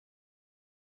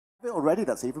Already,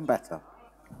 that's even better.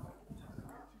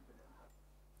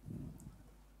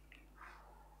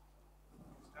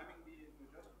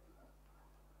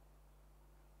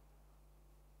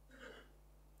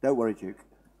 Don't worry, Duke.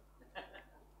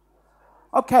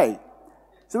 Okay,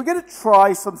 so we're going to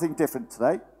try something different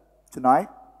tonight.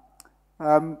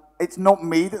 It's not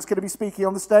me that's going to be speaking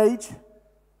on the stage,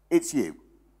 it's you.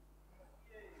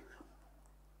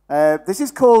 This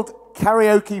is called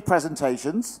Karaoke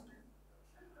Presentations.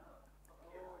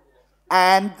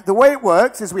 And the way it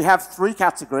works is we have 3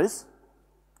 categories.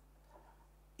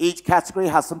 Each category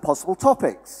has some possible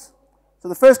topics. So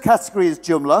the first category is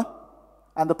Joomla,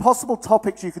 and the possible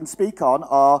topics you can speak on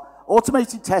are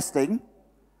automated testing,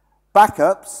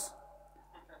 backups.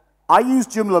 I use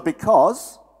Joomla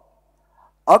because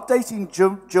updating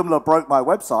Joomla broke my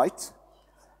website,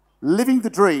 living the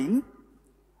dream,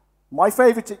 my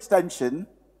favorite extension,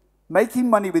 making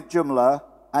money with Joomla,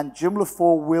 and Joomla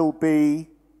 4 will be.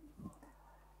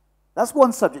 That's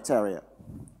one subject area.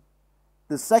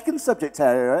 The second subject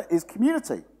area is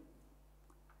community.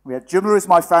 We have Joomla is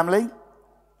my family,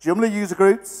 Joomla user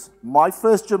groups, my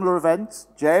first Joomla event,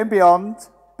 J and Beyond,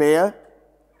 beer,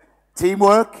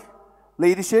 teamwork,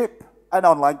 leadership, and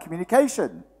online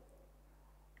communication.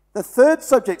 The third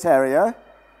subject area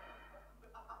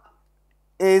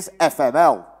is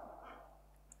FML.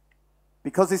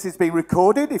 Because this is being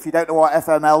recorded, if you don't know what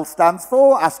FML stands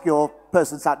for, ask your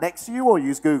person sat next to you or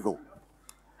use Google.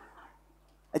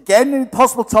 Again,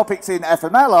 possible topics in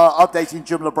FML are updating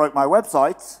Joomla broke my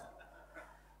website.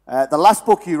 The last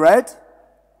book you read,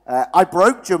 I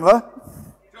broke Joomla.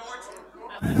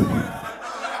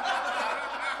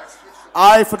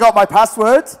 I forgot my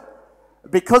password.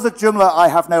 Because of Joomla, I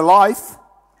have no life.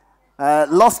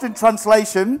 Lost in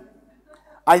translation.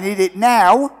 I need it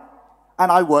now.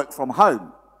 And I work from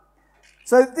home.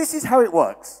 So this is how it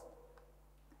works.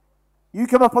 You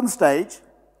come up on the stage,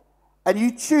 and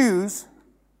you choose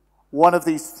one of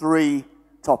these 3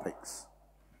 topics.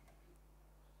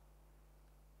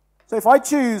 So if I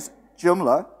choose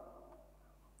Joomla,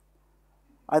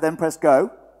 I then press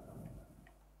go,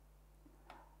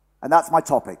 and that's my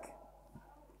topic.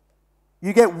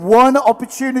 You get one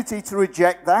opportunity to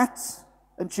reject that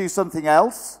and choose something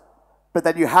else, but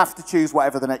then you have to choose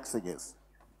whatever the next thing is.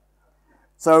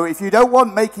 So if you don't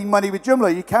want making money with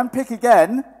Joomla, you can pick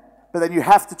again, but then you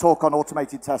have to talk on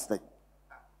automated testing.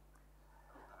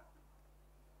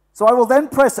 So I will then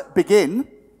press begin,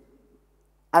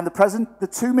 and the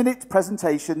 2-minute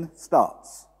presentation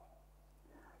starts.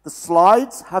 The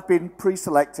slides have been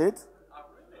pre-selected.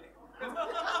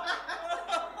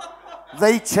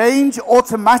 They change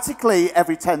automatically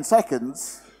every 10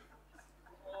 seconds.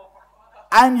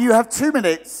 And you have 2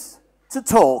 minutes to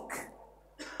talk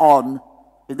on,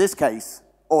 in this case,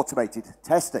 automated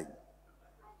testing.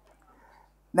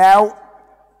 Now,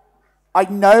 I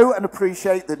know and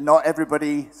appreciate that not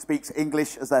everybody speaks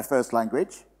English as their first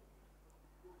language.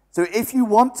 So if you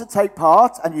want to take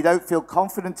part and you don't feel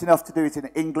confident enough to do it in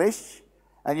English,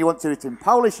 and you want to do it in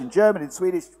Polish, in German, in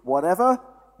Swedish, whatever,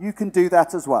 you can do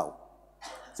that as well.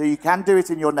 So you can do it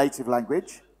in your native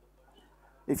language,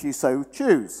 if you so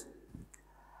choose.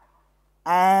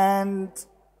 And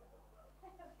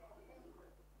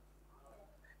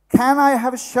can I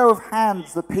have a show of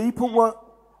hands? The people were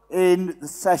in the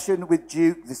session with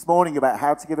Duke this morning about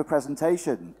how to give a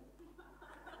presentation.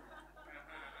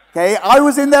 Okay, I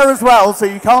was in there as well, so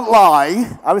you can't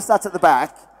lie. I was sat at the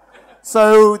back.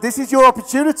 So this is your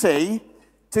opportunity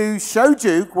to show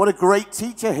Duke what a great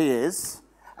teacher he is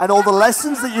and all the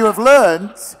lessons that you have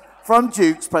learned from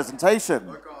Duke's presentation.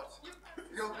 Oh God,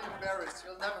 you'll be embarrassed.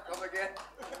 You'll never come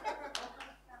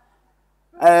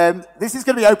again. This is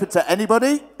going to be open to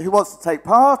anybody who wants to take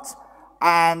part,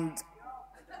 and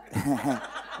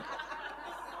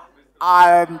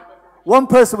one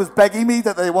person was begging me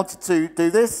that they wanted to do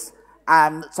this,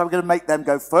 and so I'm going to make them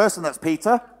go first, and that's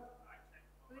Peter.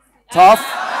 Tough.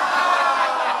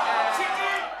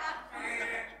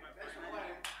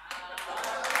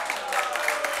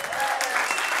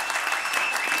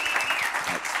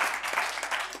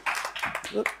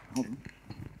 Hold on.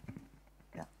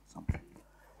 Yeah, something.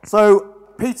 So,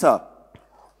 Peter,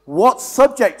 what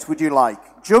subject would you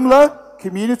like? Joomla,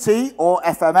 community, or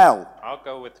FML? I'll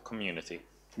go with community.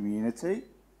 Community.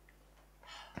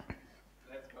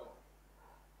 Let's go.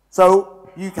 So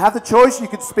you have the choice. You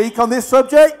can speak on this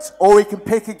subject, or we can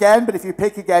pick again. But if you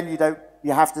pick again,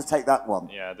 you have to take that one.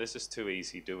 Yeah, this is too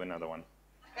easy. Do another one.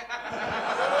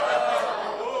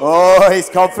 Oh, he's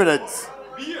confident.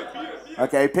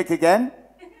 Okay, pick again.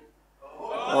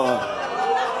 Oh.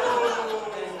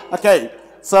 Okay,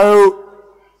 so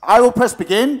I will press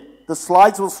begin. The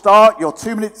slides will start, your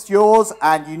 2 minutes yours,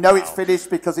 and you know it's finished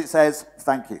because it says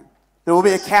thank you. There will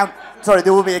be a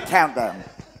there will be a countdown.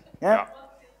 Yeah?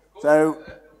 So,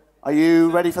 are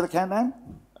you ready for the countdown?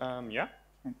 Yeah.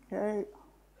 Okay.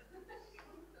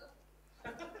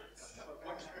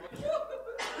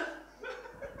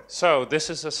 So this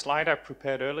is a slide I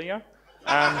prepared earlier.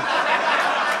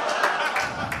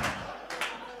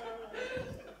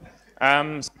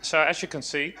 So as you can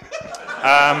see,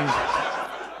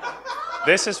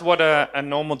 this is what a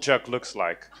normal jug looks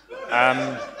like.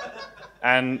 As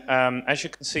you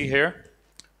can see here,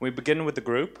 we begin with the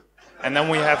group, and then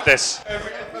we have this.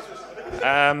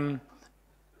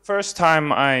 First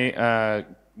time I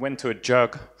went to a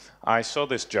jug, I saw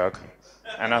this jug,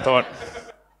 and I thought,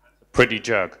 pretty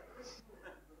jug.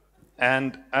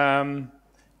 And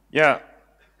yeah,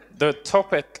 the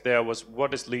topic there was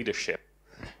what is leadership?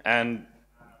 And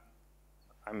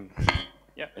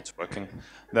yeah, it's working.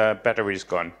 The battery's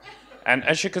gone. And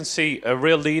as you can see, a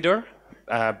real leader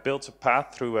builds a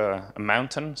path through a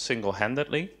mountain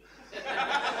single-handedly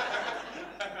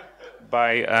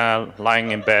by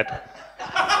lying in bed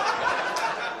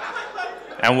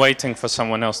and waiting for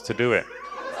someone else to do it.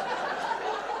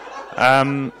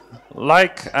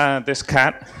 Like this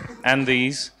cat and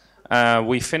these,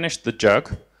 we finished the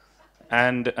jug,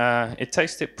 and it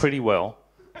tasted pretty well.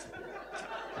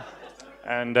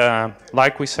 And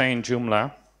like we say in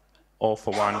Joomla, all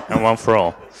for one and one for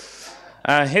all.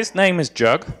 His name is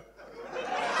Jug,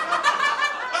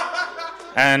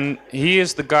 and he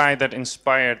is the guy that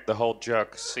inspired the whole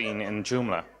jug scene in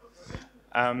Joomla.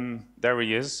 There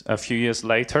he is, a few years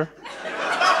later.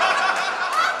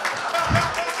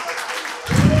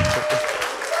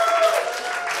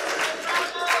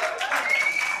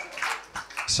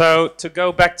 So to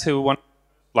go back to one of the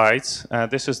slides,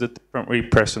 this is the different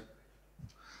representation.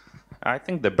 I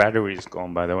think the battery is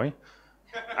gone, by the way.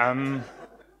 And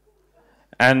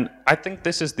I think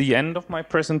this is the end of my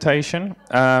presentation.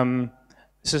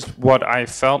 This is what I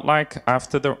felt like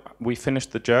after we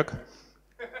finished the jug.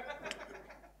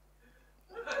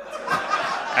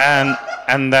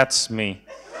 And that's me.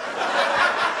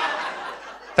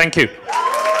 Thank you.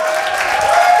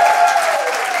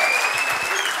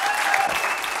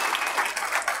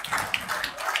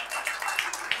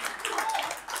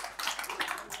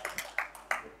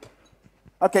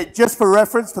 Okay, just for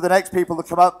reference, for the next people that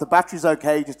come up, the battery's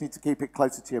okay, you just need to keep it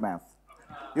closer to your mouth.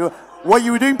 What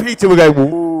you were doing, Peter, we're going,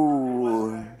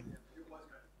 ooh.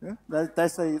 Yeah, they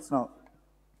say it's not.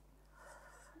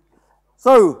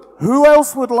 So, who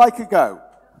else would like a go?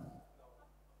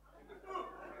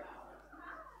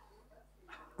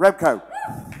 Remco.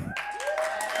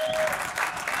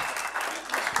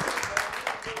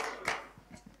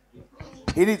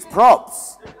 He needs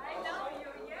props.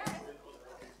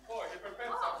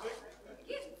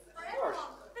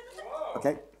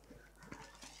 Okay.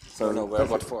 So, I don't know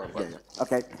what for. But yeah.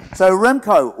 Okay. So,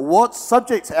 Remco, what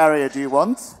subject area do you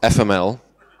want? FML.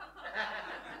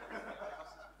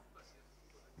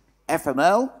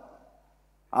 FML.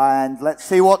 And let's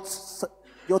see what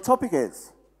your topic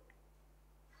is.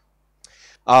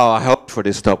 Oh, I hope for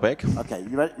this topic. Okay.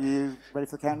 You ready for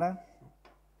the countdown?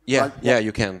 Yeah, Right? yeah,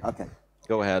 you can. Okay.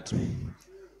 Go ahead.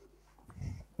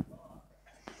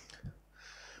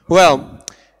 Well,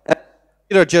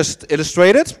 Peter just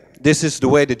illustrated. This is the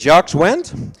way the jugs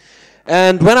went.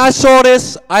 And when I saw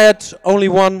this, I had only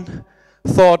one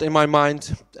thought in my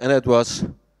mind, and it was,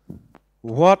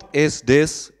 what is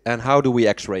this and how do we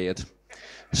x-ray it?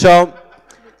 So,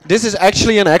 this is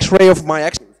actually an x-ray of my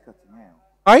x-ray.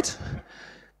 Right?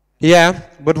 Yeah,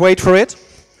 but wait for it.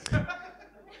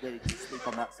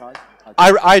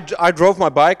 I drove my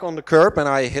bike on the curb and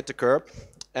I hit the curb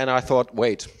and I thought,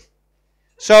 wait.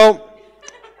 So,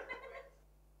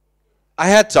 I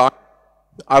had time.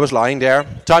 I was lying there.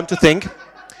 Time to think.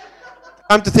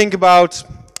 Time to think about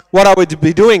what I would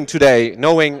be doing today,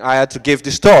 knowing I had to give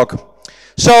this talk.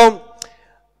 So,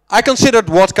 I considered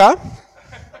vodka.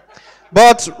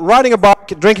 But riding a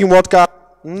bike, drinking vodka,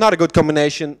 not a good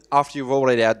combination after you've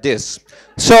already had this.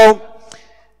 So,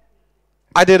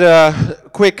 I did a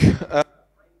quick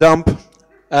dump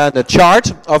and a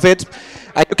chart of it.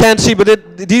 And you can't see,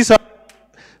 but these are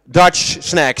Dutch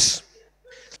snacks.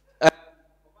 I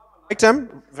like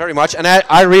them very much, and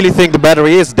I really think the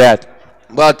battery is dead.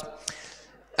 But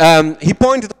he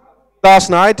pointed last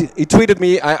night, he tweeted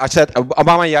me, I said,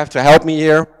 Obama, you have to help me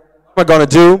here. What am I going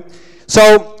to do?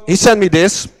 So he sent me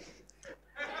this.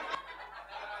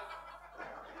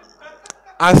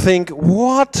 I think,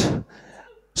 what?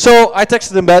 So I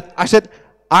texted him back. I said,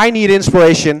 I need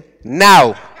inspiration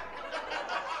now.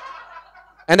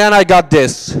 And then I got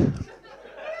this.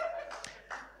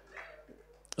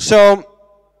 So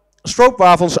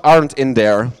stroopwafels aren't in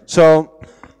there. So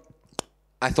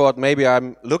I thought maybe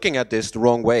I'm looking at this the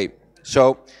wrong way.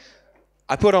 So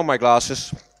I put on my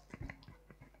glasses,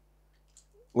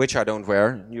 which I don't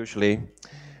wear usually.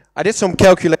 I did some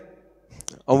calculation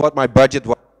on what my budget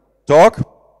was to talk.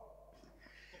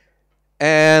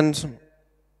 And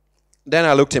then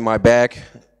I looked in my bag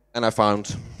and I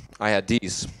found I had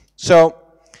these. So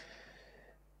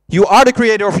you are the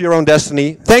creator of your own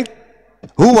destiny. Thank you.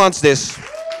 Who wants this?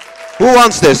 Who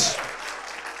wants this?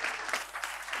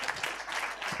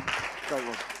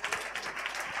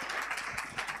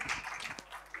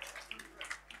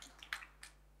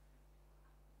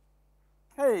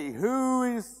 Hey,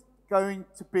 who is going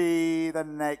to be the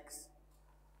next?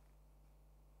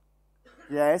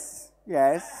 Yes,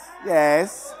 yes,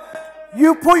 yes.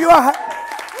 You put your hand.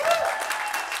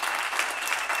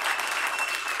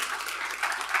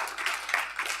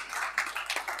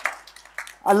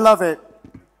 I love it.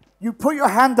 You put your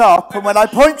hand up, and when I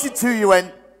pointed to you, you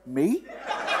went, me?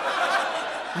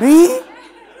 Me?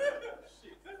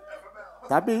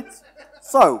 That means.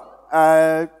 So,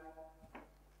 that's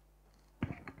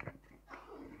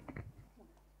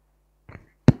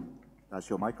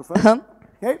your microphone.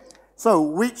 Okay. So,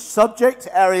 which subject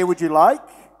area would you like?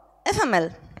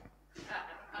 FML.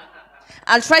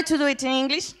 I'll try to do it in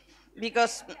English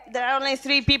because there are only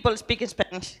 3 people speaking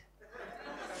Spanish.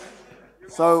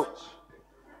 So,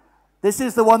 this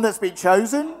is the one that's been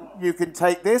chosen. You can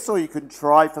take this or you can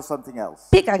try for something else.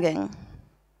 Pick again.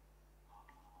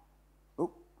 Oh.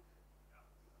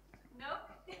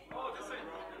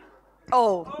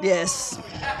 Oh, yes.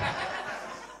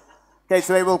 Okay,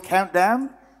 so they will count down.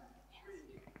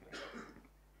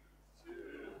 2,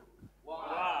 1,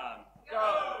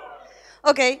 go!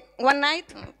 Okay, one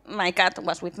night my cat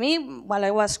was with me while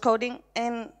I was coding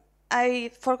and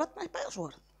I forgot my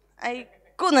password. I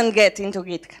couldn't get into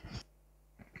Git.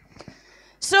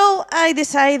 So I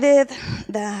decided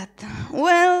that,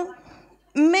 well,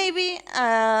 maybe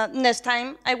next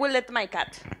time I will let my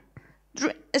cat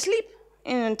sleep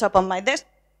on top of my desk.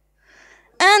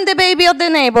 And the baby of the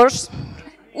neighbors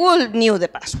will knew the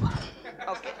password.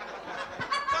 Okay.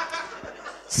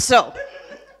 So,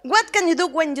 what can you do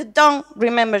when you don't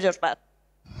remember your password?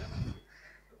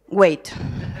 Wait.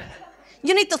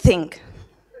 You need to think.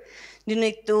 You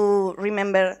need to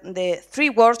remember the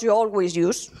 3 words you always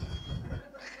use.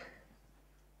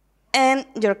 And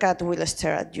your cat will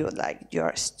stare at you like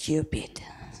you're stupid.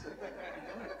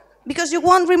 Because you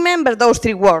won't remember those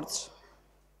 3 words.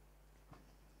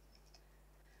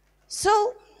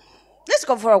 So, let's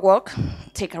go for a walk,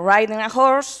 take a ride in a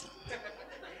horse,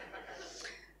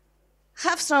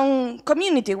 have some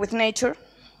community with nature,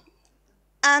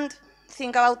 and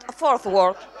think about a 4th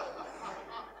word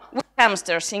with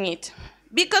hamsters in it.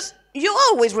 Because you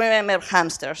always remember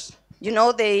hamsters. You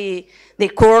know, they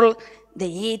curl, they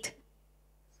eat.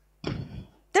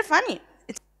 They're funny.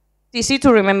 It's easy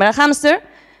to remember a hamster.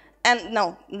 And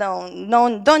no,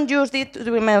 don't use it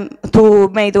to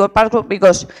make your password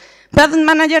because Patent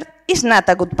Manager is not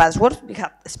a good password. You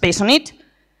have space on it.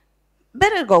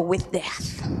 Better go with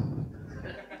death.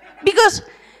 Because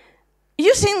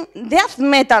using death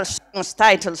metal songs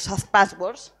titles of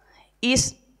passwords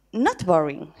is not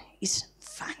boring. It's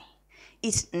funny.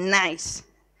 It's nice.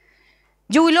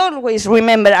 You will always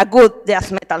remember a good death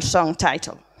metal song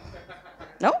title.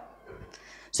 No?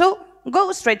 So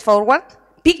go straight forward.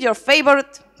 Pick your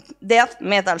favorite death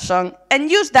metal song and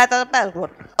use that as a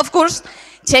password. Of course,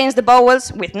 change the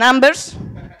vowels with numbers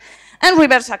and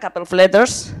reverse a couple of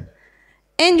letters.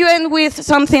 And you end with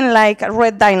something like a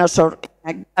red dinosaur in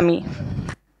a gummy.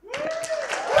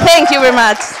 Thank you very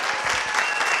much.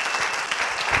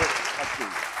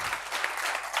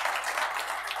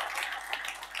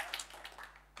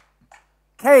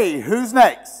 Okay, who's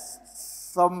next?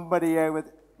 Somebody over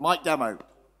there. Mike Demo.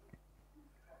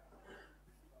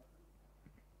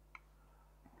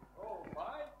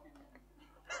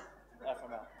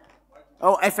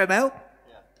 Oh, FML?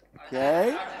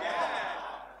 Okay.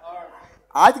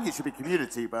 I think it should be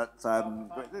community, but no,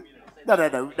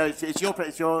 it's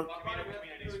your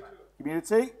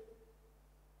community.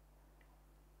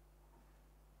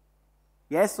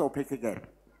 Yes, or pick again.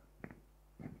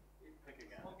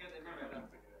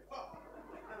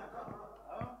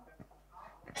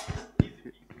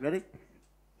 Ready?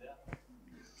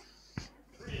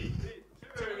 3,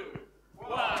 2,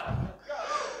 1, go!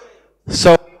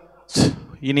 So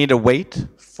you need to wait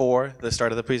for the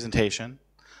start of the presentation.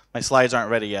 My slides aren't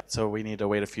ready yet, so we need to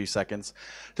wait a few seconds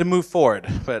to move forward.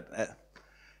 But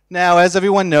now, as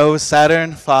everyone knows,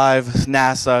 Saturn V,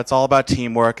 NASA, it's all about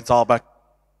teamwork. It's all about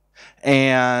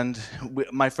And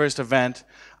my first event,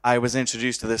 I was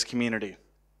introduced to this community.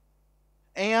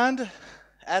 And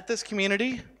at this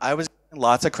community, I was getting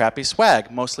lots of crappy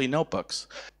swag, mostly notebooks.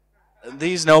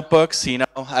 These notebooks, you know,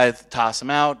 I toss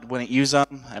them out, wouldn't use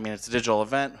them. I mean, it's a digital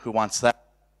event, who wants that?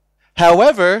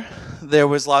 However, there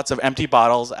was lots of empty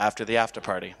bottles after the after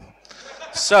party.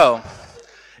 So,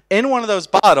 in one of those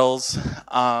bottles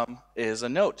is a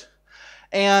note.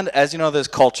 And as you know, there's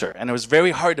culture, and it was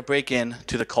very hard to break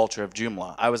into the culture of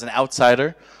Joomla. I was an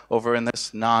outsider over in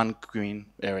this non-green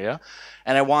area,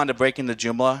 and I wanted to break into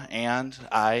Joomla, and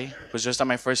I was just on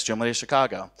my first Joomla to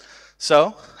Chicago.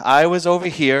 So I was over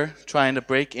here trying to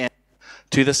break in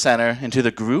to the center, into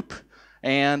the group,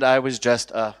 and I was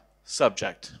just a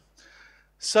subject.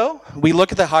 So we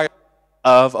look at the hierarchy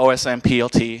of OSM,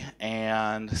 PLT,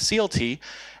 and CLT,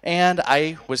 and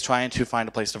I was trying to find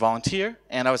a place to volunteer,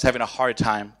 and I was having a hard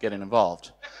time getting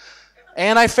involved.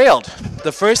 And I failed.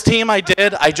 The first team I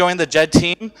did, I joined the JED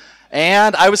team,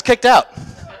 and I was kicked out.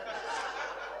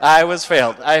 I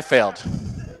failed.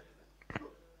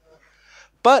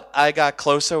 But I got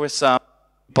closer with some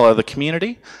people of the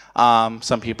community.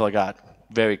 Some people I got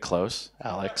very close.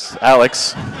 Alex.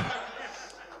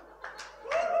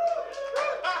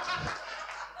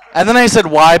 And then I said,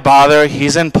 why bother?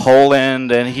 He's in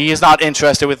Poland, and he is not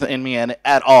interested in me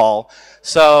at all.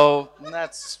 So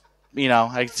that's, you know,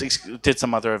 I did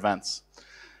some other events.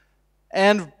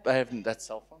 And I have that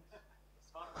cell phone.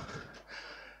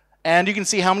 And you can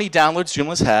see how many downloads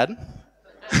Joomla's had.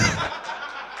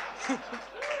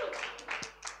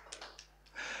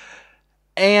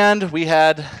 And we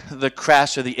had the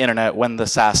crash of the internet when the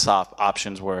SaaS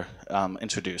options were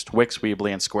introduced, Wix,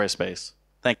 Weebly, and Squarespace.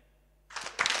 Thank you.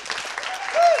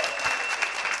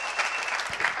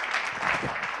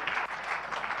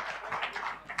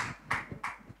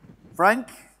 Frank?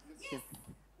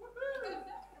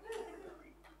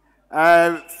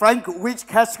 Frank, which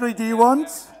category do you want?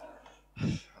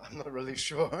 I'm not really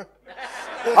sure.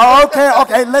 Oh,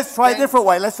 okay. Let's try a different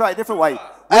way. Let's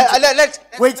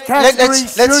which category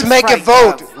let's make Frank a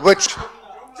vote. have? Which?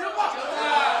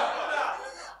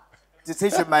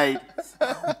 Decision made.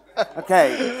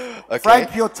 Okay.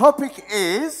 Frank, your topic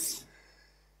is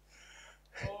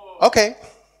Okay.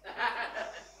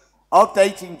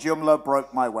 updating Joomla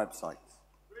broke my website.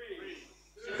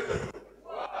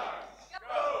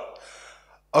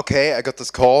 Okay, I got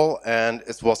this call, and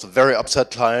it was a very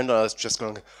upset client. I was just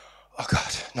going, oh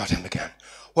God, not him again.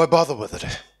 Why bother with it?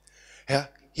 Yeah,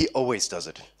 he always does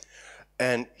it.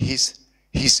 And he's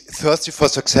thirsty for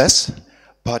success,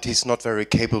 but he's not very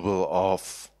capable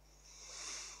of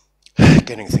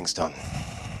getting things done.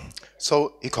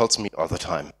 So he calls me all the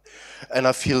time. And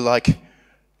I feel like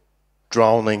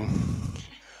drowning.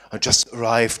 I just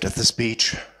arrived at this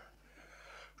beach,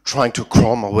 trying to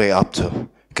crawl my way up to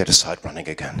get a site running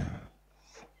again.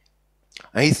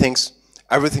 And he thinks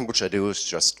everything which I do is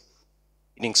just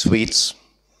eating sweets,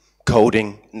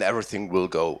 coding, and everything will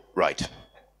go right.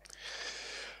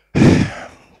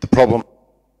 The problem,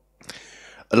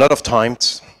 a lot of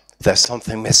times, there's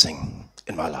something missing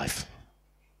in my life.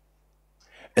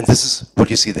 And this is what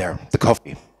you see there, the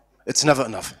coffee. It's never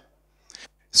enough.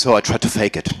 So I try to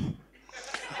fake it.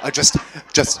 I just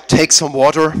take some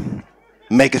water,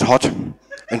 make it hot,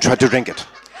 and try to drink it.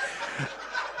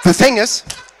 The thing is,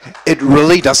 it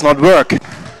really does not work.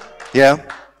 Yeah?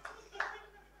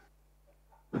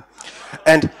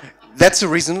 And that's the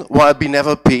reason why I'll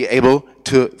never be able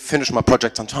to finish my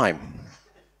project on time.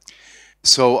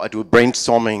 So I do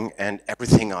brainstorming, and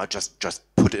everything I just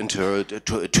put into a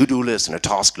to-do list and a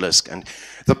task list. And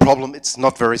the problem, it's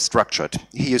not very structured.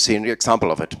 Here you see an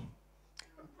example of it.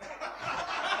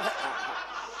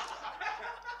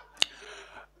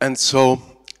 And so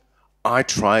I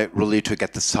try really to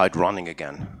get the site running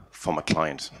again for my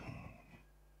client.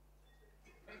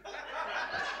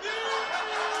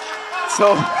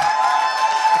 So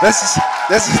this is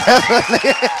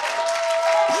definitely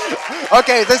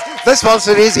okay. This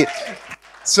wasn't easy.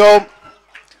 So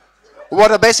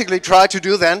what I basically try to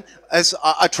do then is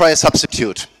I try a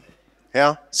substitute.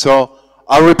 Yeah. So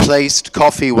I replaced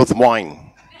coffee with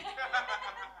wine.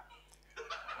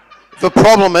 The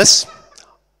problem is,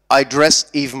 I dress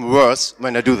even worse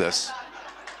when I do this.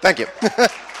 Thank you.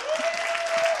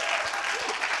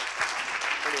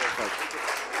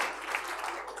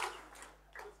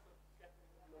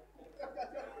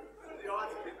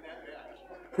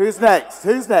 Who's next?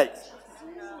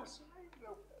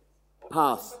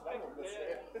 Pass.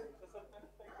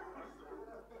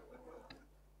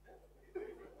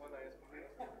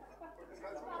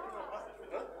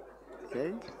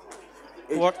 Okay.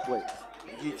 Wait.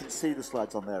 You can see the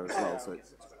slides on there as well, so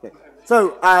it's Okay.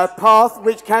 So, Path,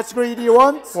 which category do you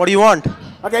want? What do you want?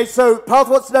 Okay, so Path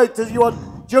wants to know, does you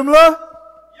want Joomla?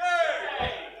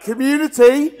 Yeah.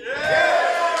 Community? Yeah.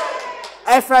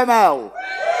 FML?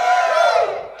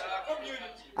 Yeah.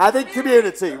 I think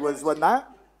community was one that.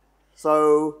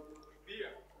 So,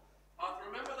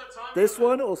 this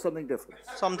one or something different?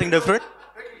 Something different.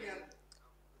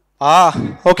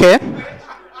 Ah, okay.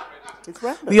 It's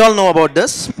random. We all know about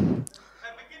this.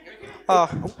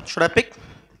 Should I pick?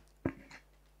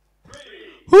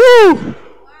 Woo!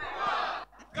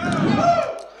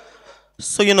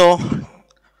 So, you know,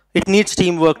 it needs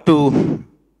teamwork to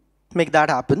make that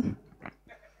happen.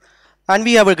 And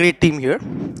we have a great team here.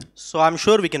 So I'm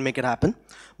sure we can make it happen.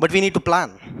 But we need to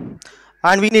plan.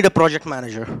 And we need a project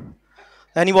manager.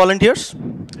 Any volunteers?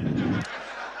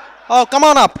 Oh, come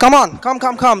on up. Come on.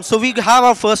 Come. So we have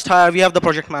our first hire. We have the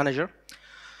project manager.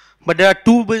 But there are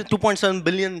 2.7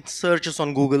 billion searches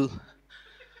on Google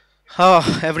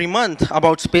every month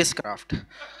about spacecraft.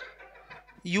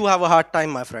 You have a hard time,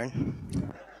 my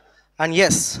friend. And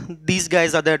yes, these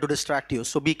guys are there to distract you,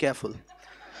 so be careful.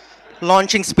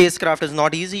 Launching spacecraft is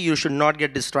not easy. You should not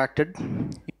get distracted.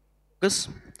 Focus.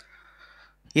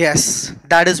 Yes,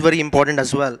 that is very important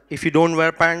as well. If you don't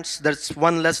wear pants, that's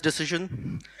one less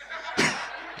decision.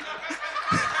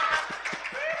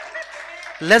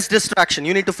 Less distraction.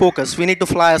 You need to focus. We need to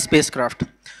fly a spacecraft.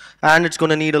 And it's going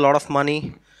to need a lot of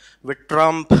money. With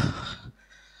Trump,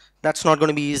 that's not going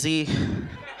to be easy.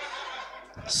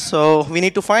 So we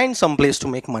need to find some place to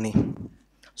make money.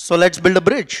 So let's build a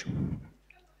bridge.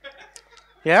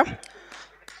 Yeah?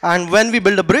 And when we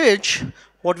build a bridge,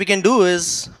 what we can do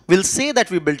is, we'll say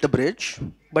that we built a bridge,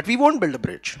 but we won't build a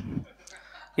bridge.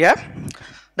 Yeah?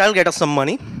 That'll get us some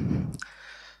money.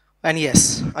 And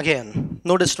yes, again,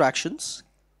 no distractions.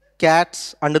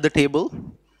 Cats under the table.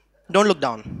 Don't look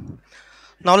down.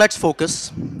 Now let's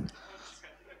focus.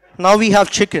 Now we have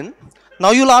chicken.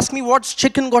 Now you'll ask me, what's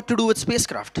chicken got to do with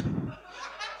spacecraft?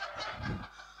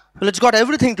 Well, it's got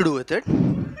everything to do with it.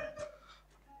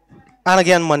 And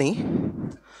again, money.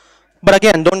 But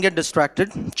again, don't get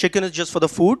distracted. Chicken is just for the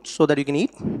food so that you can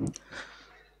eat.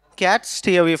 Cats,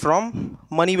 stay away from.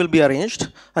 Money will be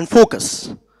arranged. And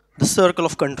focus. The circle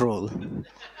of control.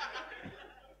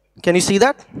 Can you see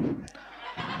that?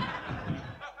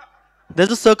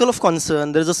 There's a circle of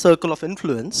concern, there's a circle of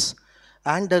influence,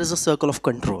 and there is a circle of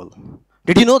control.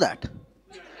 Did you know that?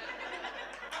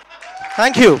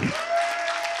 Thank you.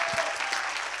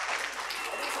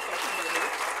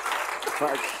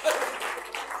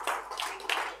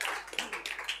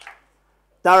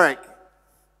 Derek.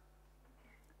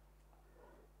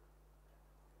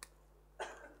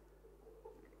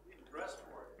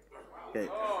 Okay.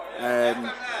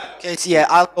 Okay, so yeah,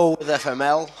 I'll go with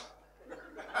FML.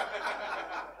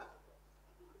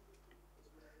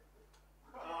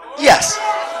 Yes.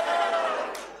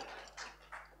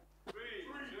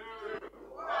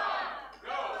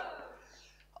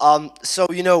 So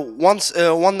you know,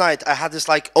 one night I had this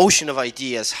like ocean of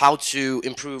ideas how to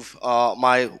improve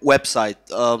my website.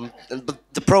 But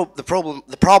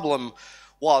the problem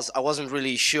was I wasn't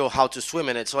really sure how to swim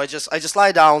in it. So I just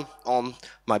lie down on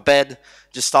my bed,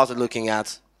 just started looking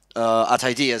at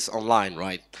ideas online,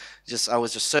 right? I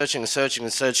was just searching and searching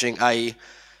and searching. I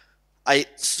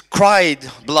cried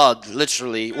blood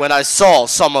literally when I saw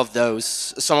some of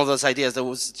those ideas. There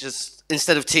was just,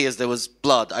 instead of tears, there was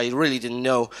blood. I really didn't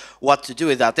know what to do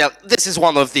with that. Now, this is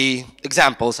one of the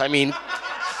examples. I mean,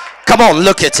 come on,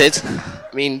 look at it.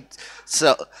 I mean,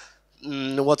 so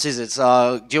what is it?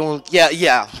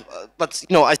 Yeah. But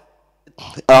you know,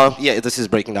 yeah, this is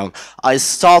breaking down. I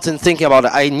started thinking about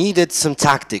it. I needed some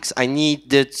tactics. I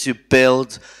needed to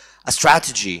build a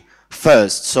strategy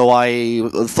first. So I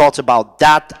thought about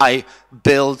that. I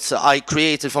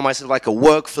created for myself like a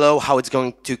workflow, how it's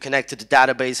going to connect to the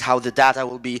database, how the data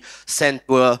will be sent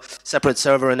to a separate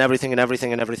server and everything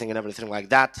like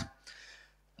that.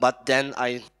 But then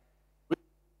I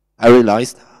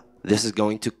realized this is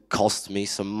going to cost me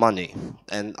some money,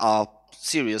 and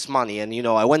serious money. And you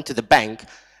know, I went to the bank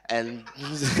and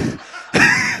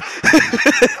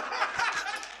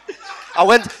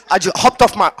I just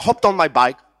hopped on my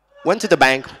bike, went to the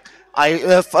bank.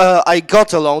 I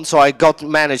got a loan, so I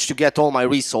managed to get all my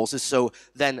resources. So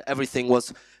then everything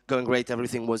was going great.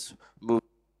 Everything was moved.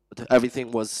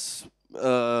 Everything was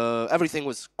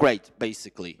great,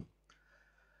 basically.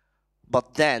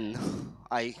 But then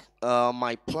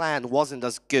my plan wasn't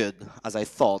as good as I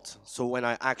thought. So when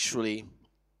I actually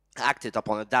acted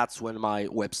upon it, that's when my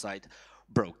website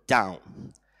broke down,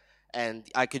 and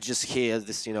I could just hear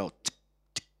this, you know.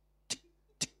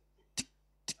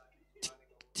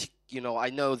 You know, I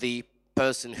know the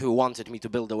person who wanted me to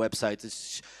build a website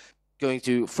is going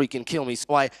to freaking kill me.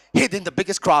 So I hid in the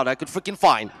biggest crowd I could freaking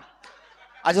find.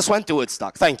 I just went to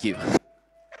Woodstock. Thank you. I've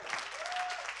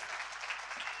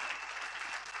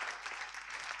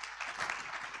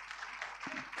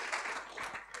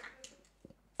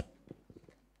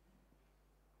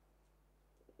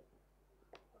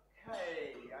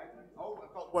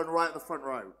got one right in the front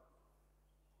row.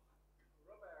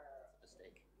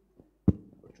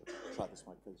 Try this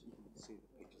one, because you can see the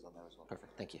pictures on there as well.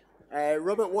 Perfect, thank you.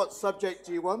 Robert, what subject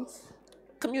do you want?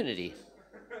 Community.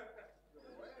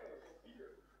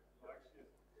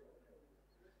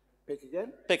 Pick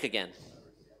again? Pick again.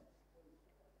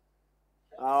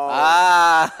 Oh.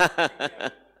 Ah!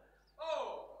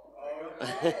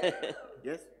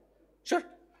 Yes? Sure.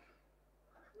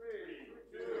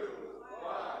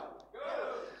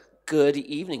 Good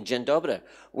evening, Dzień dobry.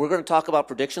 We're going to talk about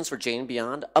predictions for Jane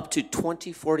Beyond up to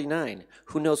 2049.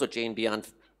 Who knows what Jane Beyond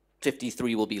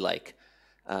 53 will be like?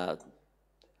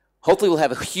 Hopefully we'll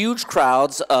have huge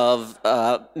crowds of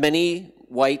many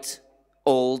white,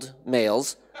 old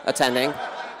males attending.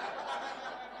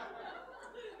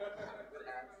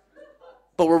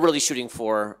 But we're really shooting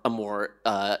for a more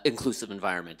inclusive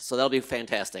environment. So that'll be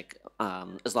fantastic,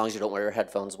 as long as you don't wear your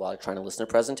headphones while you're trying to listen to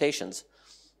presentations.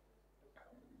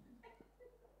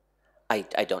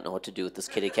 I don't know what to do with this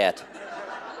kitty cat.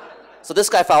 So this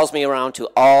guy follows me around to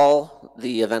all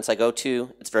the events I go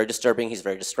to. It's very disturbing. He's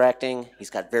very distracting. He's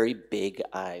got very big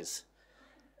eyes.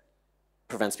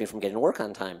 Prevents me from getting to work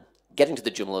on time, getting to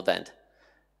the Joomla event,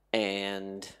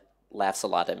 and laughs a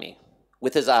lot at me.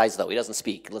 With his eyes, though. He doesn't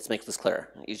speak. Let's make this clear.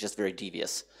 He's just very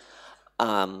devious. Did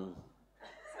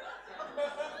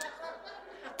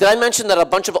I mention that a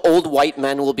bunch of old white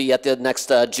men will be at the next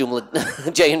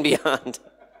Joomla J and Beyond?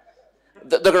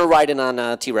 They're going to ride in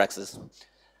on T-Rexes.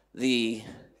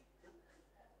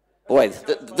 Boy,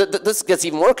 this gets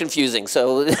even more confusing.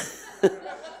 So,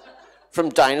 from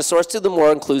dinosaurs to the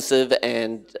more inclusive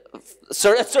and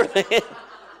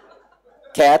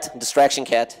cat, distraction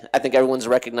cat. I think everyone's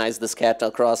recognized this cat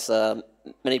across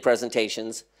many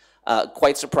presentations.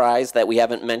 Quite surprised that we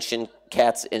haven't mentioned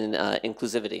cats in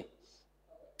inclusivity.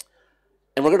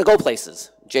 And we're going to go places.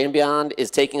 Jane and Beyond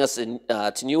is taking us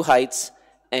to new heights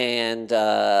and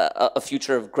a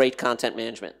future of great content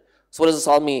management. So what does this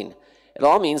all mean? It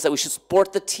all means that we should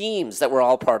support the teams that we're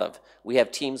all part of. We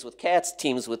have teams with cats,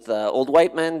 teams with old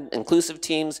white men, inclusive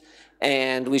teams,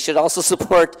 and we should also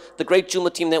support the great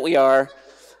Joomla team that we are,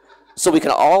 so we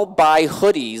can all buy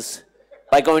hoodies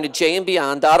by going to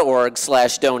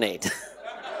jandbeyond.org/donate.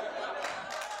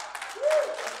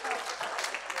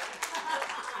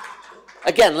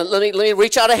 Again, let me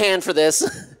reach out a hand for this.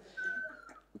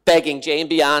 Begging,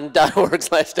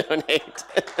 jandbeyond.org/donate.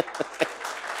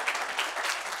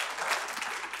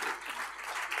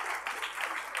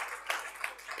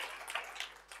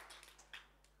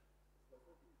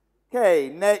 Okay,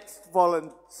 next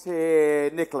volunteer,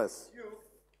 Nicholas.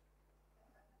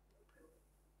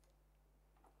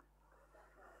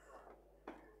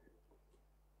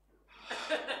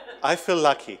 I feel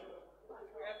lucky.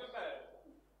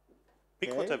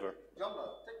 Pick whatever.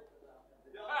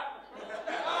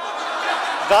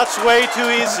 That's way too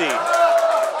easy.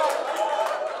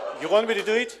 You want me to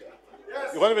do it?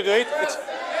 You want me to do it?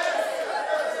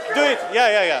 Do it.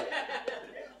 Yeah. 3,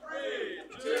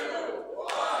 2,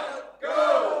 1,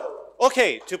 go!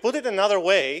 Okay, to put it another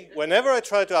way, whenever I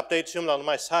try to update Joomla on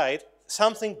my site,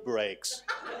 something breaks.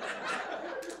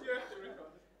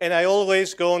 And I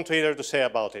always go on Twitter to say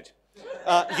about it.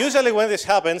 Usually when this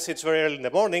happens, it's very early in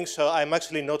the morning, so I'm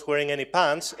actually not wearing any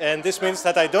pants, and this means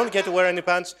that I don't get to wear any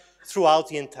pants throughout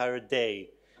the entire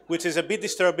day, which is a bit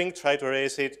disturbing. Try to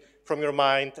erase it from your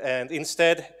mind, and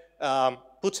instead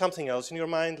put something else in your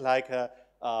mind, like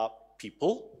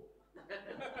people,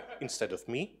 instead of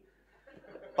me.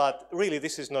 But really,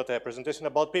 this is not a presentation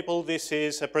about people. This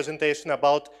is a presentation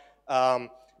about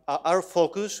our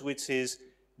focus, which is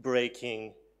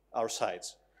breaking our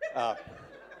sites.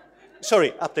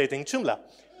 Sorry, updating Joomla.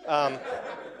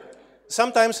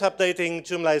 Sometimes updating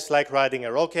Joomla is like riding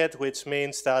a rocket, which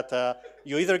means that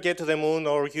you either get to the moon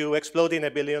or you explode in a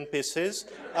billion pieces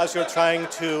as you're trying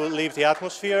to leave the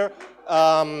atmosphere.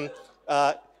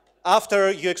 After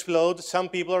you explode, some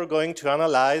people are going to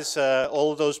analyze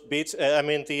all those bits,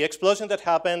 the explosion that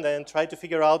happened, and try to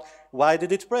figure out why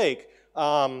did it break.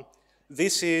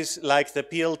 This is like the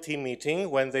PLT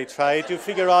meeting when they try to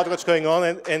figure out what's going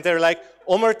on, and they're like,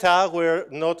 Omerta, we're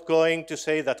not going to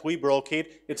say that we broke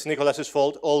it, it's Nicholas's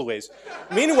fault always.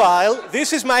 Meanwhile,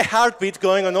 this is my heartbeat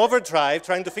going on overdrive,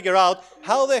 trying to figure out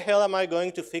how the hell am I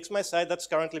going to fix my site that's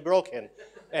currently broken.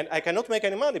 And I cannot make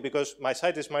any money because my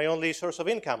site is my only source of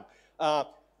income.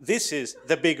 This is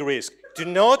the big risk. Do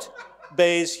not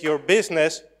base your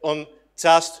business on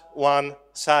just one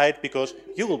site because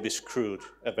you will be screwed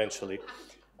eventually.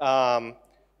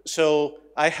 So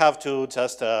I have to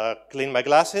just clean my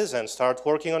glasses and start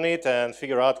working on it and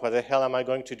figure out what the hell am I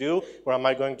going to do, where am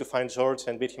I going to find George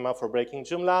and beat him up for breaking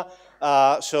Joomla.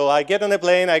 So I get on a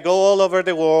plane, I go all over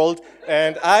the world,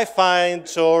 and I find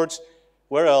George,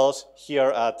 where else? Here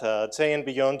at J and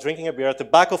Beyond, drinking a beer. At the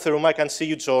back of the room, I can see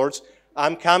you, George.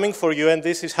 I'm coming for you, and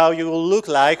this is how you will look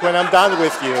like when I'm done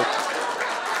with you.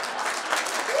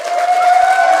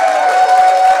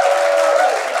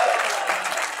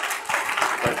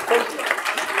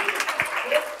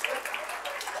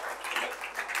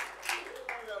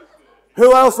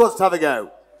 Who else wants to have a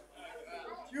go?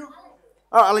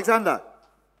 Oh, Alexander.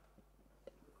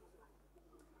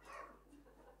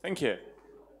 Thank you.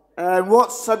 And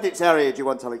what subject area do you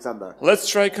want, Alexander? Let's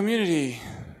try community.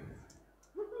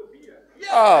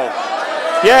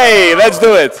 Oh. Yay, let's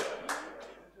do it. 3,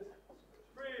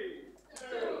 2,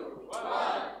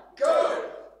 1, go.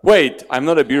 Wait, I'm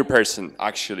not a beer person,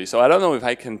 actually, so I don't know if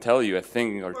I can tell you a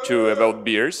thing or two about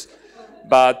beers,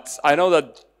 but I know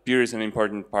that beer is an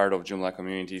important part of Joomla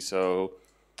community, so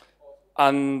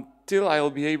until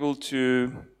I'll be able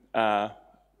to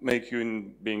make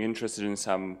you being interested in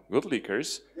some good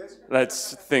liquors,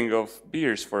 let's think of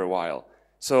beers for a while.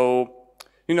 So,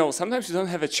 you know, sometimes you don't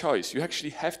have a choice. You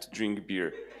actually have to drink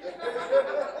beer.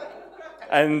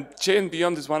 And J and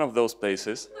Beyond is one of those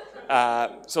places.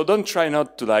 So don't try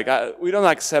not to like. We don't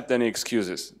accept any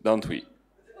excuses, don't we?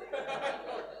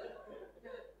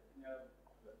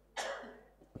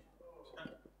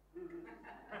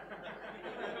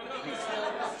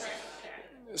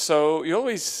 So you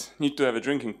always need to have a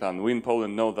drinking plan. We in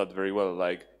Poland know that very well.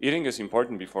 Like, eating is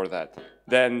important before that.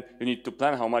 Then you need to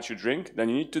plan how much you drink. Then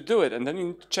you need to do it. And then you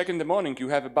need to check in the morning. You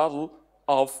have a bottle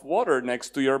of water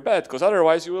next to your bed, because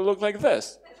otherwise you will look like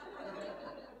this.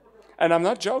 And I'm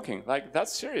not joking. Like,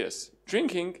 that's serious.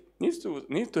 Drinking needs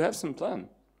to have some plan.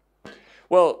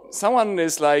 Well, someone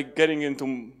is like getting into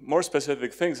more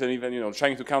specific things and even, you know,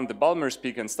 trying to count the Balmer's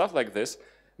peak and stuff like this.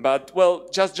 But, well,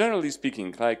 just generally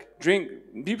speaking, like,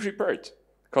 be prepared.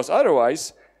 Because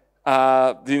otherwise,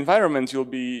 the environment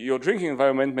your drinking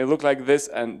environment may look like this,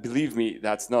 and believe me,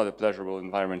 that's not a pleasurable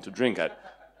environment to drink at.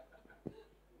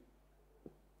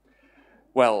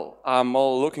 Well, I'm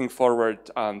all looking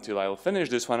forward until I'll finish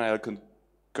this one. I could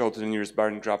go to the nearest bar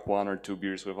and grab 1 or 2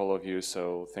 beers with all of you,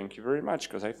 so thank you very much,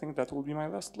 because I think that will be my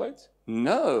last plate.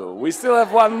 No, we still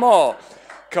have one more.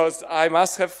 Because I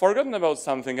must have forgotten about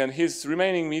something, and he's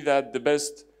reminding me that the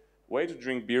best way to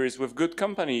drink beer is with good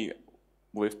company,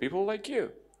 with people like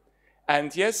you.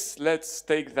 And yes, let's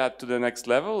take that to the next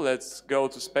level. Let's go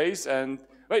to space. And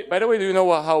wait, by the way, do you know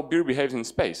how beer behaves in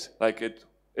space? Like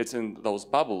it's in those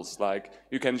bubbles. Like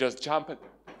you can just jump and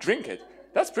drink it.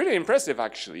 That's pretty impressive,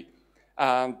 actually.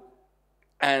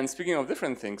 And speaking of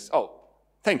different things, oh,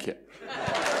 thank you.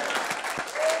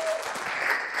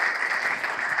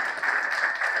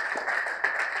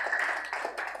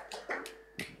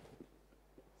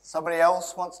 Somebody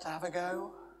else wants to have a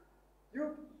go?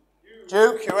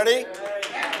 Duke, you ready?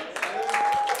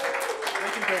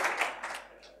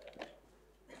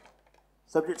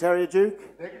 Subject area, Duke?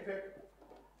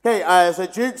 Okay, so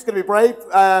Duke's going to be brave.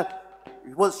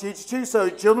 He wants you to choose, so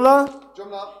Joomla,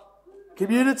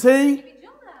 Community,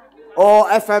 or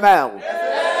FML?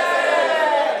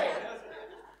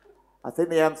 I think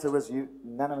the answer was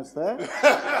unanimous there.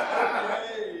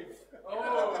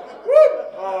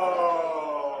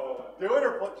 Do it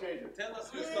or change it? Tell us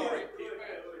the story.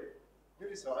 You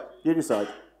decide. You decide.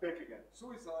 Pick again.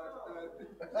 Suicide.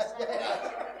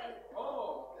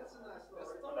 Oh, that's a nice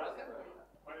story.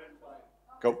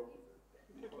 Go.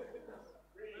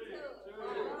 3, 2,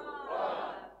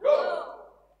 1, go.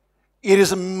 It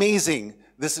is amazing.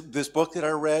 This book that I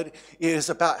read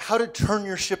is about how to turn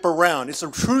your ship around. It's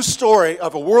a true story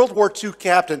of a World War II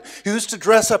captain who used to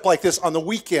dress up like this on the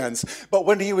weekends, but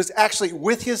when he was actually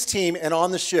with his team and on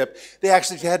the ship, they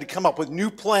actually had to come up with new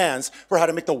plans for how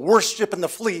to make the worst ship in the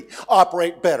fleet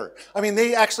operate better. I mean,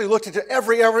 they actually looked into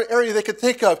every area they could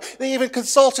think of. They even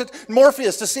consulted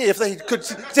Morpheus to see if they could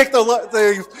take the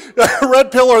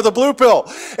red pill or the blue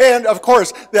pill. And of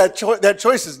course, that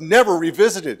choice is never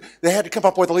revisited. They had to come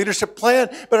up with a leadership plan.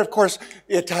 But of course,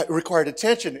 it required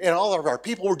attention, and all of our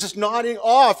people were just nodding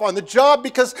off on the job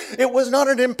because it was not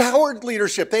an empowered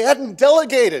leadership. They hadn't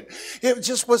delegated. It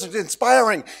just wasn't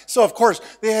inspiring. So of course,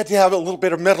 they had to have a little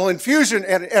bit of mental infusion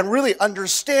and really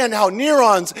understand how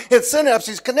neurons and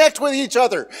synapses connect with each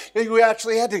other. And you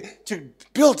actually had to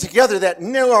build together that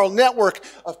neural network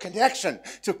of connection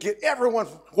to get everyone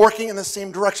working in the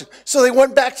same direction. So they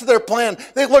went back to their plan.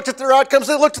 They looked at their outcomes.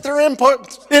 They looked at their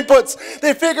inputs.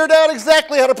 They figured out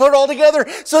exactly how to put it all together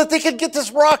so that they could get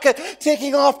this rocket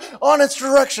taking off on its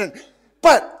direction.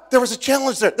 But there was a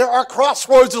challenge there. There are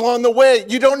crossroads along the way.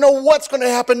 You don't know what's going to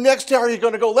happen next. Are you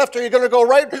going to go left? Are you going to go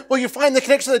right? Well, you find the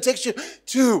connection that takes you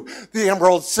to the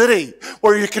Emerald City,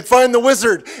 where you can find the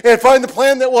wizard and find the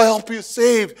plan that will help you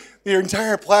save your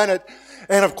entire planet.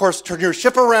 And of course, turn your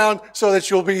ship around so that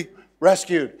you'll be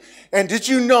rescued. And did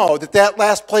you know that that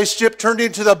last place ship turned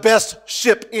into the best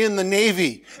ship in the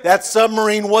Navy? That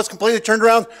submarine was completely turned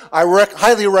around. I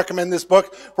highly recommend this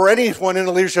book for anyone in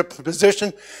a leadership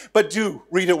position, but do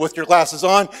read it with your glasses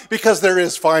on because there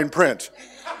is fine print.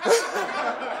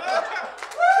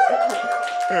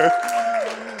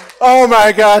 Oh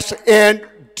my gosh, and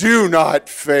do not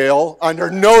fail under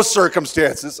no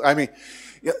circumstances. I mean,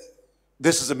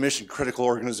 this is a mission-critical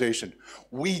organization.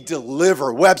 We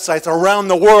deliver websites around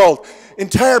the world.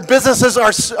 Entire businesses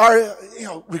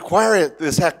require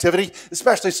this activity,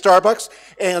 especially Starbucks.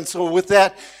 And so with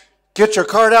that, get your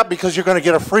card out because you're going to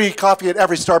get a free coffee at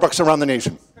every Starbucks around the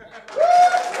nation.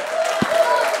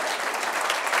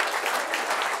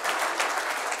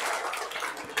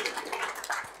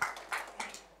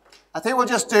 I think we'll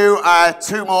just do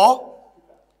 2 more.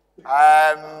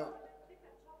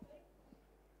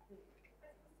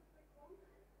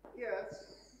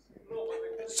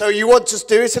 So you want to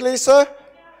do it, Elisa?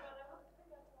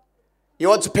 You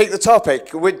want to pick the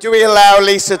topic? Do we allow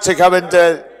Lisa to come and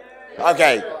do?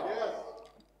 Okay.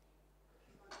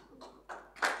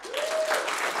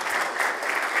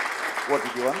 What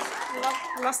did you want?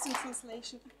 Lost in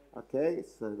translation. Okay,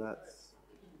 so that's...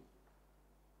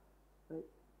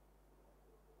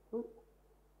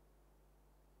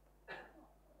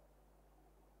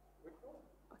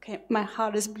 Okay, my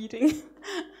heart is beating.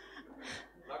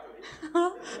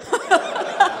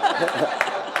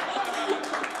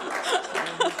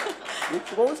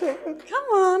 What was it? Come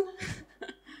on.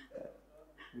 Let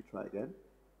me try again.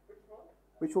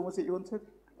 Which one was it you wanted?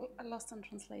 I lost in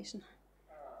translation.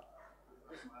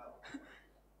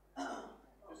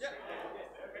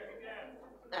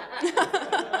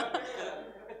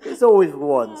 There's always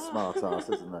one smart ass,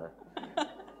 isn't there?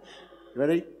 You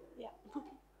ready? Yeah.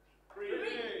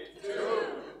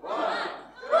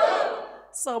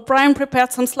 So Brian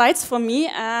prepared some slides for me,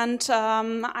 and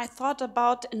I thought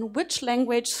about in which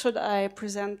language should I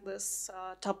present this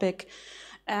topic.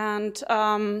 And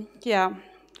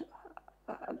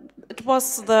it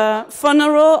was the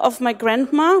funeral of my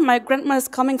grandma. My grandma is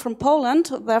coming from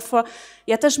Poland, therefore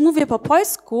ja też mówię po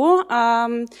polsku.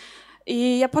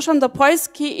 I ja poszłam do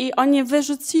Polski i oni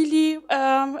wyrzucili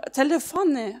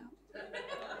telefony.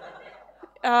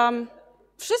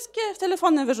 Wszystkie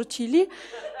telefony wyrzucili.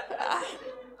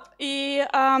 I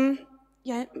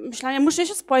ja myślałam, ja muszę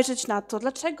się spojrzeć na to.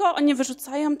 Dlaczego oni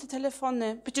wyrzucają te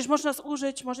telefony? Przecież można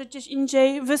użyć, może gdzieś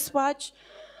indziej wysłać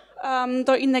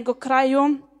do innego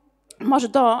kraju, może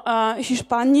do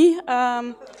Hiszpanii.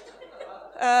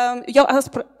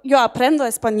 Yo aprendo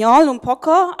español un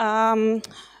poco.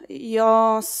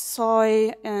 Yo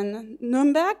soy in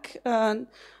Nürnberg.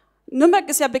 Nürnberg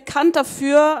ist ja bekannt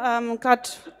dafür, gerade,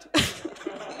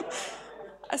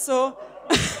 also,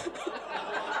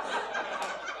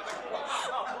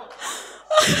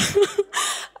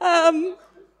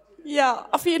 ja,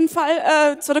 auf jeden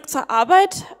Fall zurück zur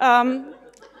Arbeit.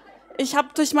 Ich habe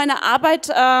durch meine Arbeit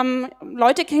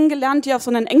Leute kennengelernt, die auf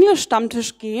so einen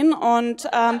Englisch-Stammtisch gehen, und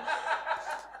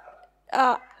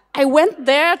I went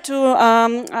there to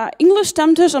English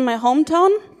Stammtisch in my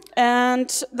hometown,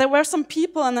 and there were some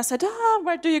people, and I said,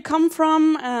 where do you come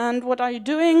from, and what are you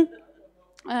doing?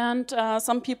 And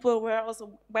some people were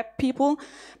also web people,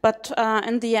 but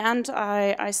in the end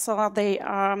I saw they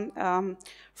are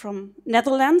from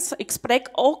Netherlands. Ik spreek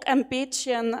ook een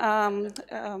beetje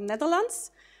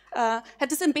Nederlands.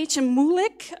 Het is een beetje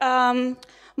moeilijk,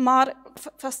 maar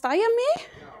versta je me?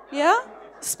 Ja?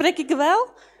 Spreek ik wel?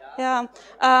 Ja.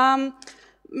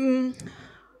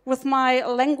 With my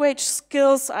language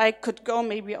skills, I could go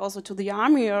maybe also to the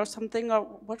army or something, or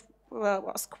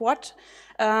a squad.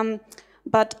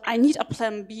 But I need a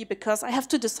plan B because I have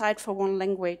to decide for one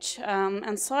language.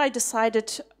 And so I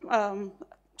decided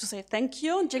to say thank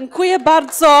you. Dziękuję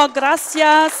bardzo.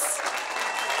 Gracias.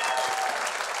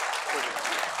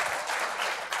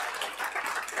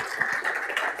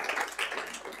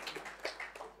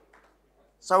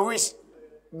 So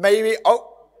maybe,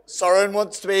 Soren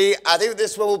wants to be, I think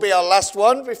this will be our last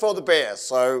one before the beer,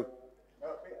 so.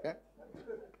 Yeah.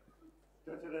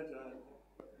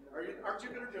 Aren't you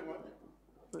going to do one?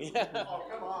 Yeah. Oh,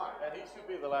 come on. Yeah, he should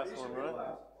be the last one, right?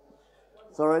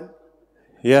 Soren?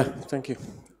 Yeah, thank you.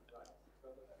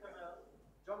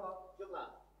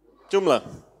 Joomla.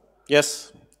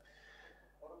 Yes.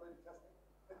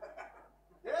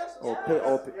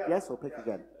 Yes, or pick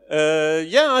again.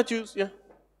 Yeah, I choose, yeah.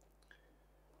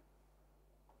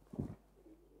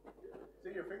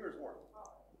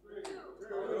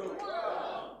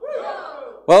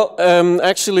 Well,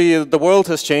 actually, the world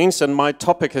has changed and my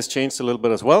topic has changed a little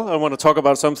bit as well. I want to talk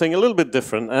about something a little bit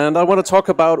different, and I want to talk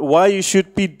about why you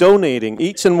should be donating,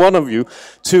 each and one of you,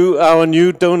 to our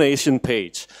new donation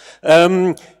page.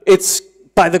 It's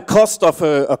by the cost of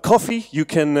a coffee, you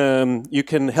can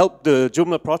help the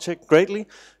Joomla project greatly.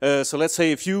 So let's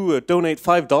say if you donate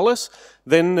 $5,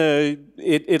 then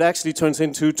it actually turns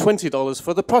into $20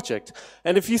 for the project.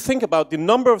 And if you think about the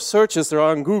number of searches there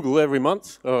are on Google every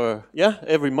month, then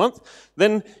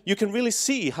you can really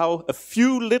see how a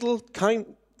few little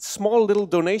small little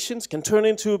donations can turn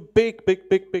into a big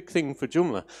thing for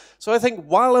Joomla. So I think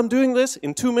while I'm doing this,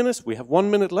 in 2 minutes, we have 1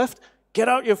 minute left, get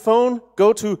out your phone,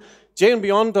 go to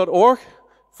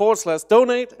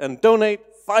jandbeyond.org/donate and donate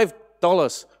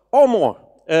 $5 or more.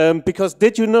 Because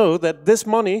did you know that this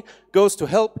money goes to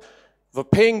help for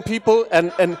paying people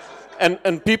and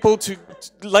people to,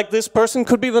 like this person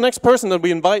could be the next person that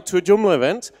we invite to a Joomla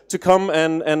event to come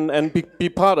and be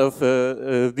part of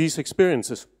these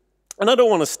experiences. And I don't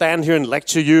want to stand here and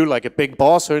lecture you like a big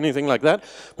boss or anything like that,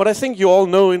 but I think you all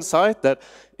know inside that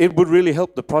it would really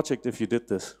help the project if you did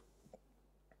this.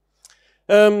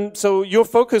 So your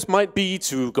focus might be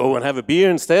to go and have a beer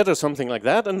instead or something like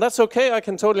that, and that's okay, I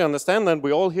can totally understand that.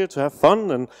 We're all here to have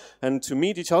fun and to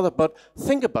meet each other, but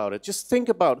think about it, just think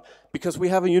about, because we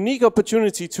have a unique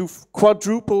opportunity to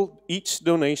quadruple each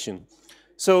donation.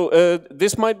 So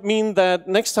this might mean that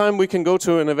next time we can go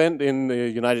to an event in the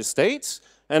United States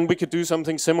and we could do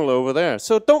something similar over there.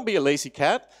 So don't be a lazy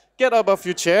cat, get up off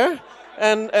your chair,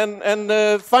 and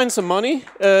find some money.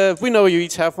 We know you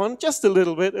each have one, just a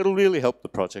little bit. It'll really help the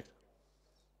project.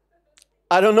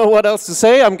 I don't know what else to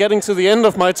say. I'm getting to the end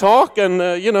of my talk, and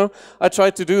you know, I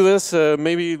tried to do this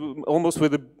maybe almost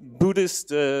with a Buddhist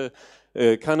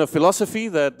kind of philosophy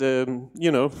that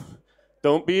you know,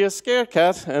 don't be a scared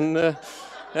cat, and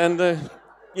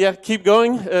yeah, keep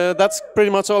going. That's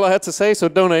pretty much all I had to say. So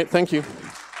donate. Thank you.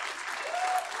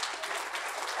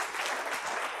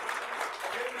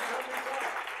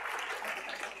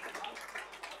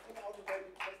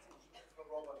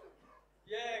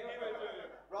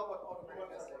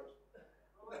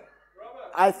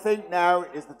 I think now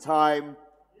is the time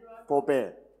for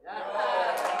beer.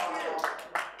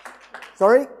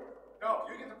 Sorry? No,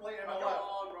 you get to play MLF. Come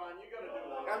on, Ron, you gotta do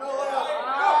that.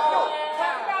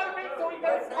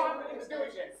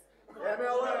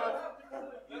 MLF.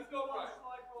 Let's go for FML.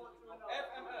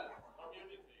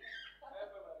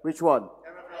 Which one?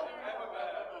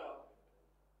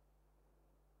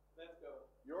 Let's go.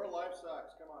 Your life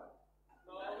sucks. Come on.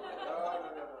 No.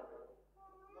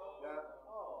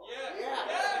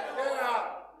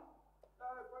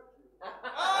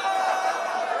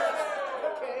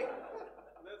 Okay.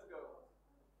 Let's go.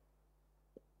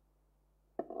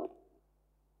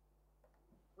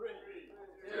 3,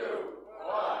 2,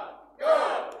 1,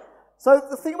 go! So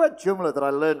the thing about Joomla that I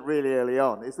learned really early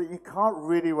on is that you can't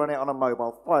really run it on a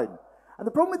mobile phone. And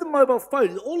the problem with the mobile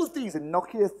phone is all of these are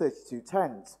Nokia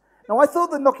 3210s. Now I thought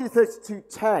the Nokia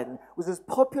 3210 was as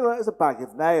popular as a bag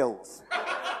of nails.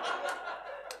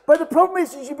 But the problem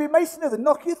is, as you'd be amazed to know, the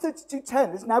Nokia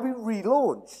 3210 has now been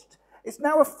relaunched. It's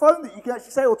now a phone that you can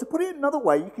actually say, or to put it another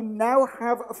way, you can now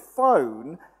have a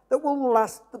phone that will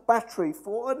last the battery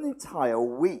for an entire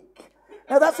week.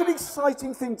 Now that's an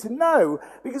exciting thing to know,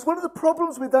 because one of the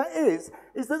problems with that is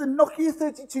that the Nokia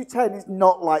 3210 is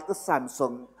not like the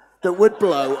Samsung that would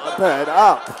burn up.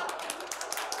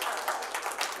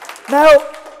 Now,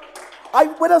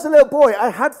 when I was a little boy,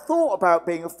 I had thought about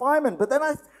being a fireman, but then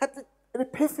I had an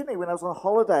epiphany when I was on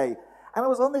holiday, and I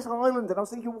was on this island, and I was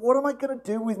thinking, what am I going to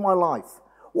do with my life?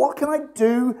 What can I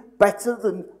do better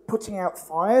than putting out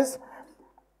fires?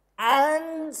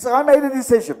 And so I made a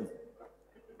decision.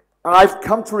 I've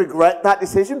come to regret that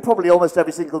decision probably almost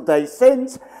every single day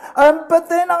since, but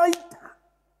then I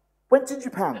went to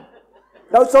Japan.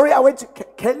 No, sorry, I went to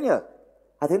Kenya.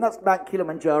 I think that's Mount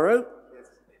Kilimanjaro.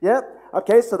 Yeah,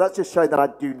 okay, so that's just showing that I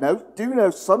do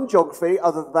know some geography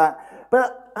other than that.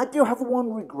 But I do have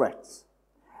one regret.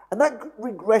 And that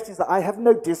regret is that I have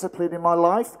no discipline in my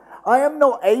life. I am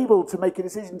not able to make a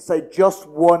decision to say just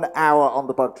 1 hour on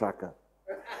the bug tracker.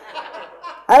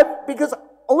 Because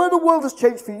although the world has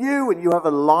changed for you and you have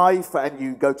a life and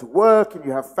you go to work and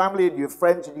you have family and you have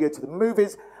friends and you go to the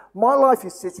movies, My life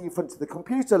is sitting in front of the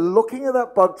computer, looking at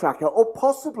that bug tracker, or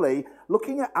possibly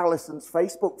looking at Alison's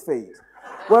Facebook feed,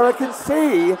 where I can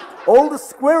see all the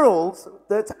squirrels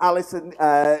that Alison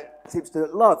seems to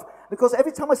love. Because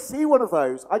every time I see one of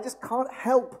those, I just can't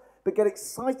help but get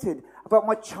excited about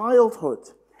my childhood.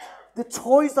 The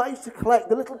toys that I used to collect,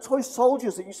 the little toy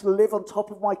soldiers that used to live on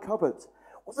top of my cupboard.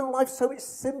 Wasn't life so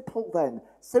simple then?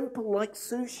 Simple like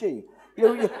sushi.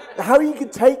 You know, how you can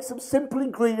take some simple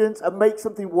ingredients and make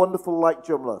something wonderful like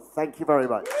Joomla. Thank you very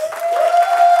much.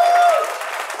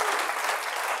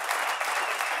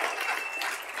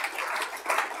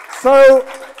 So,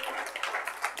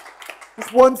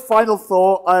 just one final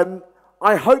thought.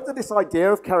 I hope that this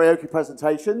idea of karaoke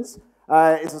presentations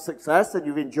is a success and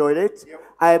you've enjoyed it.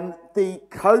 The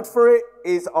code for it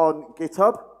is on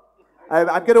GitHub. I'm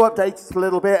going to update it a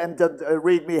little bit and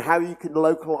read me how you can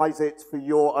localize it for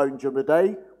your own Joomla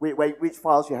Day, which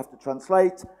files you have to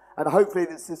translate. And hopefully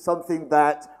this is something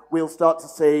that we'll start to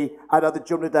see at other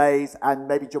Joomla Days and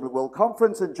maybe Joomla World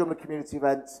Conference and Joomla community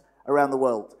events around the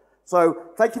world.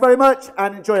 So thank you very much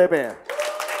and enjoy a beer.